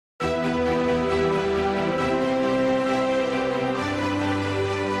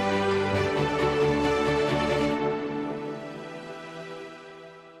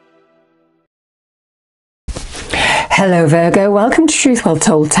Hello Virgo, welcome to Truth Well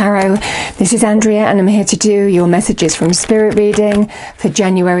Told Tarot. This is Andrea and I'm here to do your messages from Spirit reading for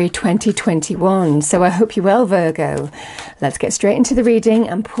January 2021. So I hope you're well, Virgo. Let's get straight into the reading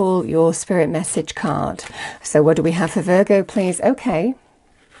and pull your Spirit message card. So what do we have for Virgo, please? Okay.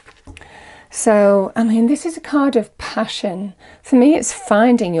 So, this is a card of passion. For me, it's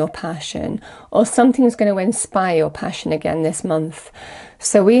finding your passion, or something's going to inspire your passion again this month.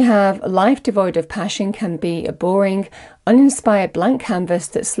 So we have life devoid of passion can be a boring, uninspired blank canvas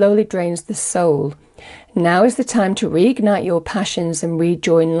that slowly drains the soul. Now is the time to reignite your passions and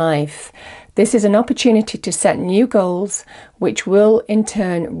rejoin life. This is an opportunity to set new goals, which will in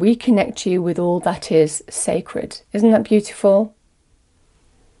turn reconnect you with all that is sacred. Isn't that beautiful?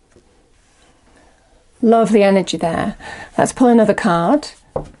 Lovely energy there. Let's pull another card.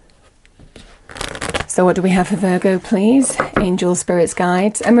 So what do we have for Virgo, please? Angels, spirits,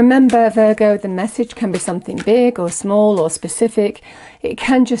 guides. And remember, Virgo, the message can be something big or small or specific. It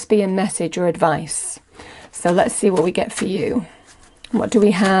can just be a message or advice. So let's see what we get for you. What do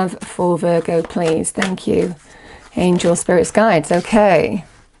we have for Virgo, please? Thank you. Angels, spirits, guides. Okay.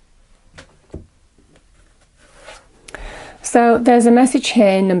 So there's a message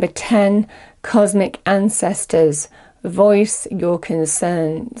here, number 10. Cosmic ancestors, voice your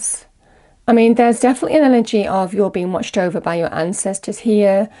concerns. There's definitely an energy of you're being watched over by your ancestors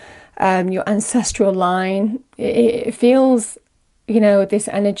here, your ancestral line. It feels, this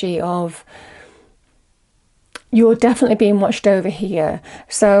energy of you're definitely being watched over here.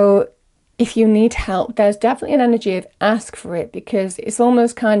 So if you need help, there's definitely an energy of ask for it, because it's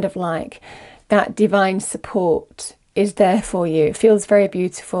almost kind of like that divine support is there for you. It feels very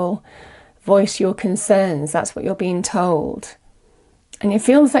beautiful. Voice your concerns, that's what you're being told. And it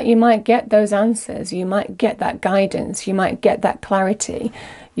feels like you might get those answers, you might get that guidance, you might get that clarity,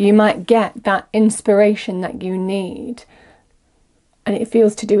 you might get that inspiration that you need. And it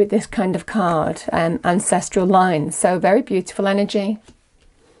feels to do with this kind of card, ancestral line. So very beautiful energy.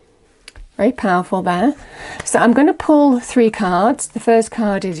 Very powerful there. So I'm going to pull 3 cards. The first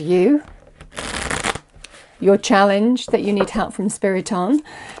card is you. Your challenge that you need help from Spirit on.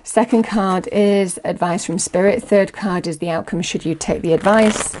 Second card is advice from Spirit. Third card is the outcome should you take the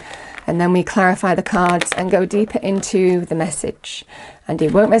advice. And then we clarify the cards and go deeper into the message. And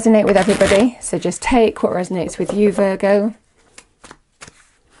it won't resonate with everybody, so just take what resonates with you, Virgo.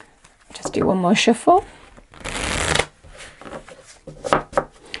 Just do one more shuffle.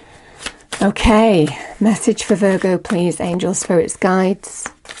 Okay, message for Virgo, please, angels, spirits, guides.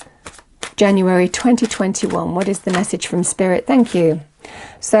 January 2021. What is the message from Spirit? Thank you.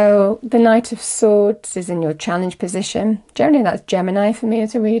 So the Knight of Swords is in your challenge position. Generally that's Gemini for me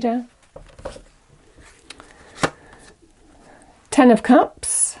as a reader. 10 of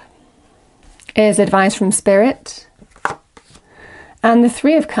Cups is advice from Spirit. And the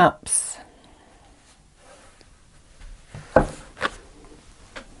 3 of Cups.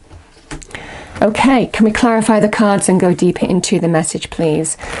 Okay, can we clarify the cards and go deeper into the message,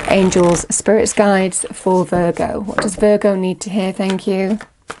 please? Angels, spirits, guides for Virgo. What does Virgo need to hear? Thank you.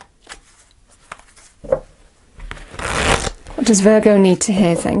 What does Virgo need to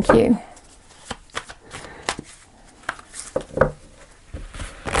hear? Thank you.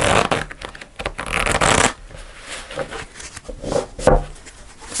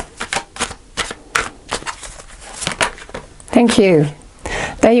 Thank you.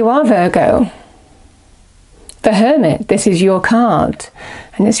 There you are, Virgo. The Hermit, this is your card,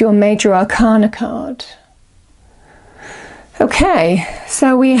 and it's your Major Arcana card. Okay,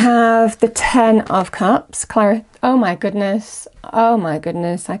 so we have the 10 of Cups. Oh my goodness,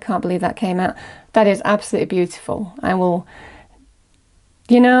 I can't believe that came out. That is absolutely beautiful.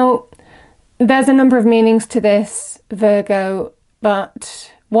 There's a number of meanings to this, Virgo,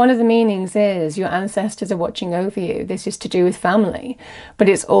 but one of the meanings is your ancestors are watching over you. This is to do with family, but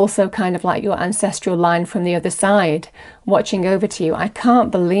it's also kind of like your ancestral line from the other side watching over to you. I can't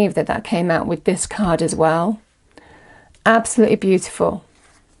believe that that came out with this card as well. Absolutely beautiful.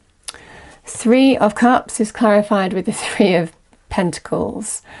 3 of Cups is clarified with the 3 of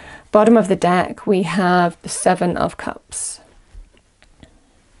Pentacles. Bottom of the deck, we have the 7 of Cups.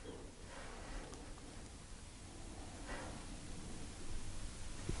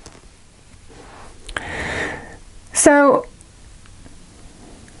 So,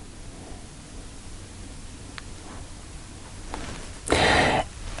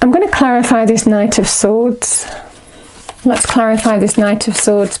 I'm going to clarify this Knight of Swords. Let's clarify this Knight of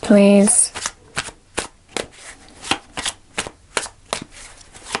Swords, please.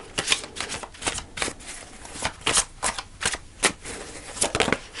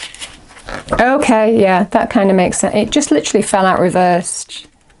 Okay, yeah, that kind of makes sense. It just literally fell out reversed.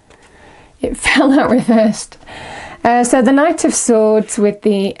 It fell out reversed. So the Knight of Swords with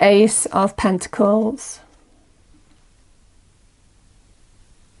the Ace of Pentacles.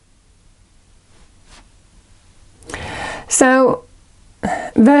 So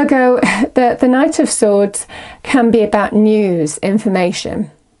Virgo, the Knight of Swords can be about news,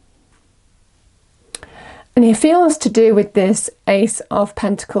 information. And it feels to do with this Ace of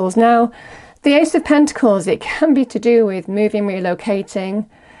Pentacles. Now, the Ace of Pentacles, it can be to do with moving, relocating,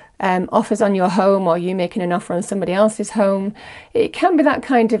 offers on your home, or you making an offer on somebody else's home. It can be that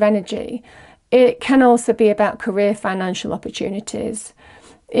kind of energy. It can also be about career, financial opportunities.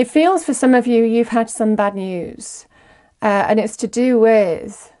 It feels for some of you, you've had some bad news. And it's to do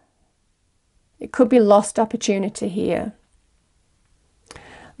with, it could be lost opportunity here.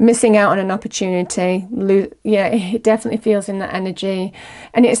 Missing out on an opportunity. Yeah, it definitely feels in that energy.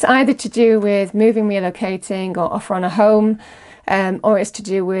 And it's either to do with moving, relocating, or offer on a home, or it's to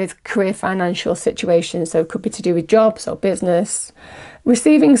do with career, financial situations. So it could be to do with jobs or business.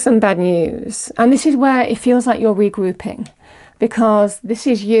 Receiving some bad news. And this is where it feels like you're regrouping, because this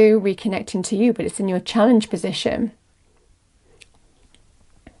is you reconnecting to you, but it's in your challenge position.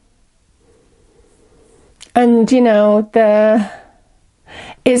 And, you know,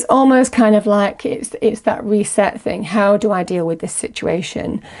 it's almost kind of like it's that reset thing. How do I deal with this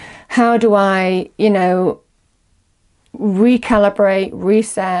situation? How do I, you know, recalibrate,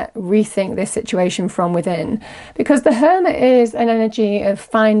 reset, rethink this situation from within? Because the Hermit is an energy of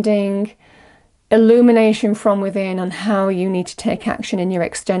finding illumination from within on how you need to take action in your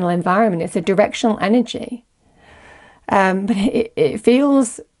external environment. It's a directional energy. But it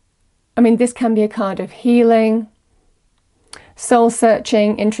feels... I mean, this can be a card of healing,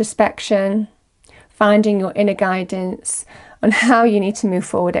 soul-searching, introspection, finding your inner guidance on how you need to move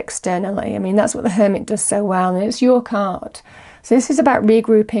forward externally. I mean, that's what the Hermit does so well, and it's your card. So this is about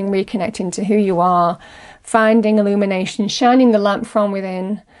regrouping, reconnecting to who you are, finding illumination, shining the lamp from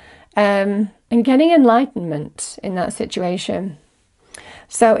within, and getting enlightenment in that situation.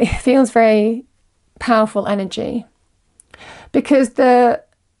 So it feels very powerful energy, because the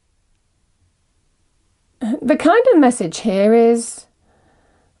kind of message here is,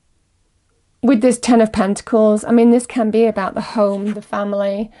 with this Ten of Pentacles, I mean, this can be about the home, the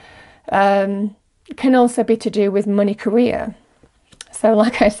family, can also be to do with money, career. So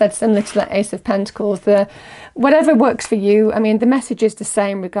like I said, similar to that Ace of Pentacles, whatever works for you. I mean, the message is the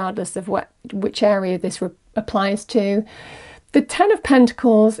same regardless of which area this applies to. The Ten of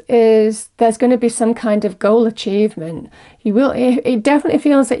Pentacles is, there's going to be some kind of goal achievement. It definitely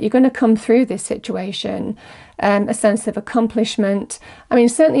feels that you're going to come through this situation, a sense of accomplishment. I mean,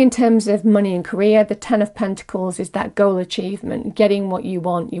 certainly in terms of money and career, the Ten of Pentacles is that goal achievement, getting what you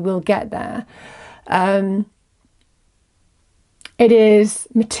want. You will get there. It is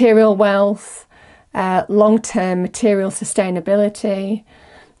material wealth, long-term material sustainability.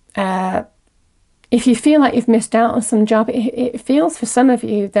 If you feel like you've missed out on some job, it feels for some of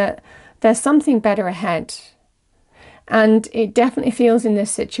you that there's something better ahead. And it definitely feels in this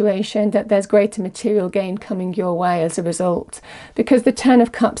situation that there's greater material gain coming your way as a result, because the Ten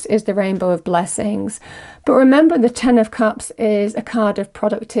of Cups is the rainbow of blessings. But remember, the Ten of Cups is a card of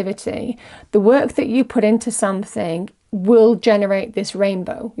productivity. The work that you put into something will generate this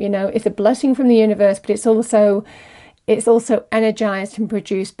rainbow. You know, it's a blessing from the universe, but it's also energized and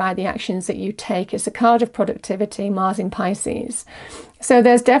produced by the actions that you take. It's a card of productivity, Mars in Pisces. So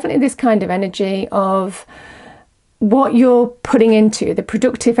there's definitely this kind of energy of what you're putting into, the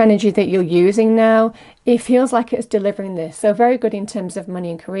productive energy that you're using now. It feels like it's delivering this. So very good in terms of money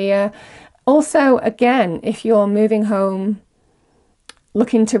and career. Also, again, if you're moving home,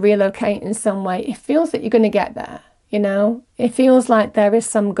 looking to relocate in some way, it feels that you're going to get there. You know, it feels like there is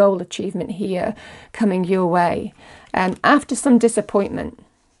some goal achievement here coming your way. After some disappointment,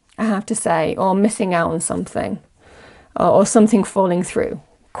 I have to say, or missing out on something, or something falling through.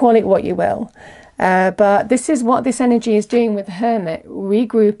 Call it what you will. But this is what this energy is doing with the Hermit,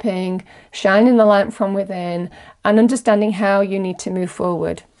 regrouping, shining the lamp from within, and understanding how you need to move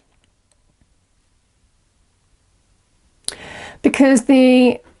forward. Because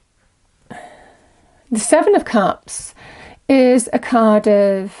the Seven of Cups is a card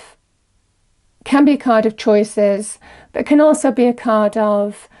of, can be a card of choices, but can also be a card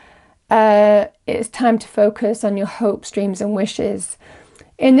of it's time to focus on your hopes, dreams and wishes.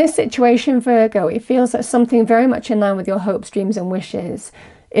 In this situation, Virgo, it feels that something very much in line with your hopes, dreams and wishes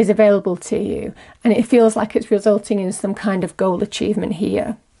is available to you. And it feels like it's resulting in some kind of goal achievement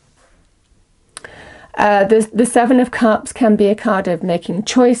here. The Seven of Cups can be a card of making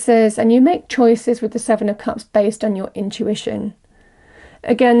choices, and you make choices with the Seven of Cups based on your intuition.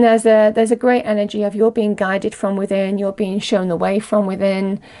 Again, there's a great energy of you're being guided from within, you're being shown the way from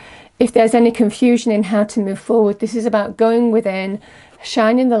within. If there's any confusion in how to move forward, this is about going within,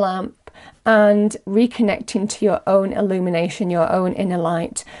 shining the lamp, and reconnecting to your own illumination, your own inner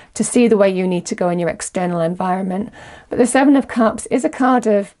light, to see the way you need to go in your external environment. But the Seven of Cups is a card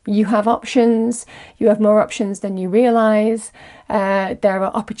of you have options, you have more options than you realize. There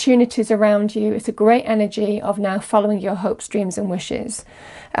are opportunities around you. It's a great energy of now following your hopes, dreams and wishes,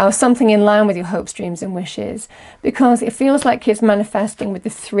 or something in line with your hopes, dreams and wishes, because it feels like it's manifesting with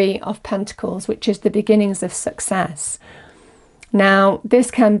the Three of Pentacles, which is the beginnings of success. Now,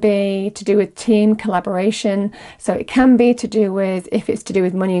 this can be to do with team collaboration. So it can be to do with, if it's to do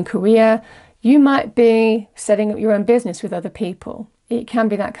with money and career, you might be setting up your own business with other people. It can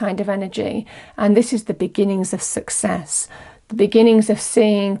be that kind of energy. And this is the beginnings of success, the beginnings of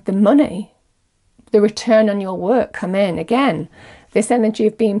seeing the money, the return on your work come in. Again, this energy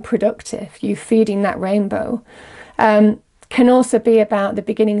of being productive, you feeding that rainbow. Can also be about the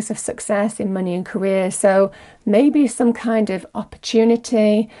beginnings of success in money and career. So maybe some kind of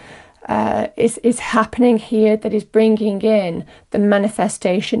opportunity is happening here that is bringing in the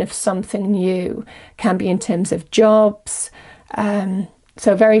manifestation of something new. Can be in terms of jobs.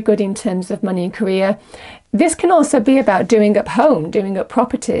 So very good in terms of money and career. This can also be about doing up home, doing up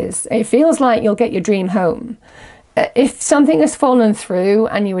properties. It feels like you'll get your dream home. If something has fallen through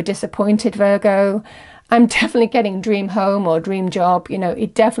and you were disappointed, Virgo, I'm definitely getting dream home or dream job. You know,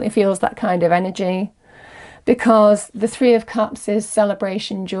 it definitely feels that kind of energy, because the Three of Cups is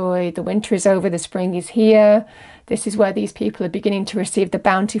celebration, joy. The winter is over, the spring is here. This is where these people are beginning to receive the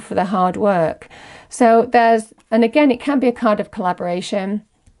bounty for their hard work. So and again, it can be a card of collaboration.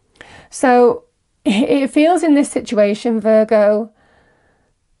 So it feels in this situation, Virgo,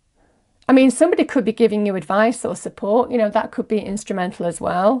 I mean, somebody could be giving you advice or support. You know, that could be instrumental as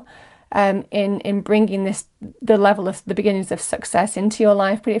well. In bringing the level of the beginnings of success into your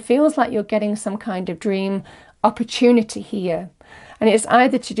life. But it feels like you're getting some kind of dream opportunity here. And it's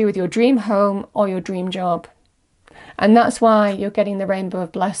either to do with your dream home or your dream job. And that's why you're getting the rainbow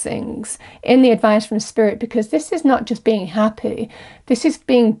of blessings in the advice from Spirit, because this is not just being happy. This is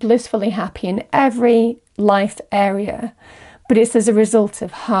being blissfully happy in every life area. But it's as a result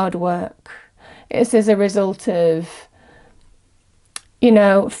of hard work. It's as a result of, you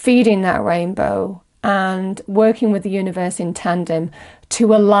know, feeding that rainbow and working with the universe in tandem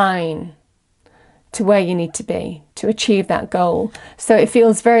to align to where you need to be to achieve that goal. So it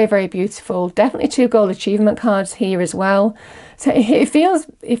feels very, very beautiful. Definitely two goal achievement cards here as well. So it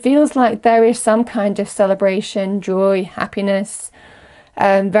feels like there is some kind of celebration, joy, happiness,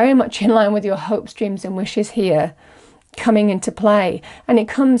 very much in line with your hopes, dreams and wishes here coming into play. And it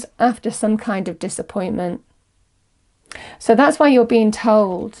comes after some kind of disappointment. So that's why you're being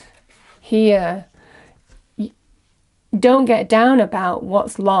told here, don't get down about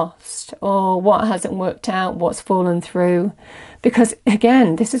what's lost or what hasn't worked out, what's fallen through. Because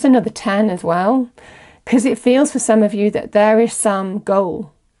again, this is another 10 as well. Because it feels for some of you that there is some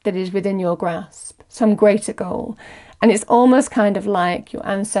goal that is within your grasp, some greater goal. And it's almost kind of like your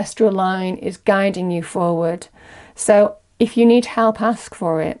ancestral line is guiding you forward. So if you need help, ask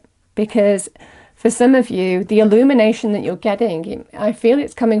for it. Because for some of you, the illumination that you're getting, I feel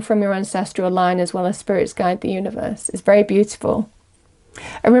it's coming from your ancestral line as well as Spirit's guide the universe. It's very beautiful.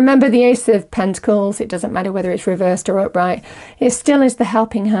 And remember the Ace of Pentacles, it doesn't matter whether it's reversed or upright, it still is the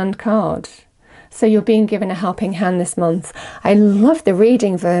helping hand card. So you're being given a helping hand this month. I love the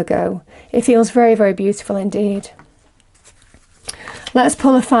reading, Virgo. It feels very, very beautiful indeed. Let's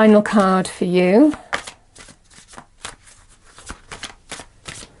pull a final card for you.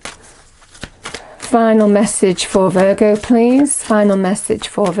 Final message for Virgo, please. Final message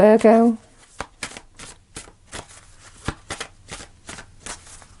for Virgo.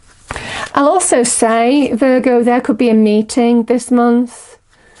 I'll also say, Virgo, there could be a meeting this month.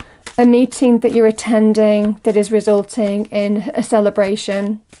 A meeting that you're attending that is resulting in a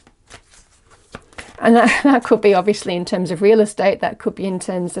celebration. And that could be obviously in terms of real estate. That could be in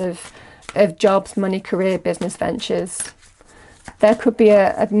terms of jobs, money, career, business ventures. There could be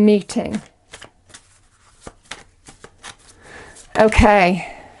a meeting.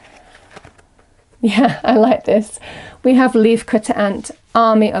 Okay, yeah, I like this. We have Leaf Cutter Ant,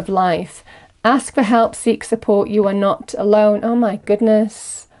 Army of Life. Ask for help, seek support, you are not alone. Oh my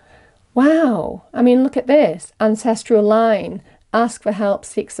goodness. Wow. I mean, look at this. Ancestral line. Ask for help,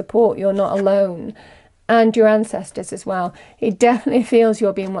 seek support, you're not alone. and your ancestors as well. It definitely feels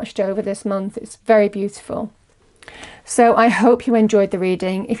you're being watched over this month. It's very beautiful. So I hope you enjoyed the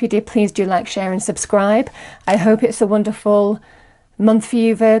reading. If you did, please do like, share and subscribe. I hope it's a wonderful month for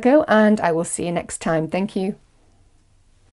you, Virgo, and I will see you next time. Thank you.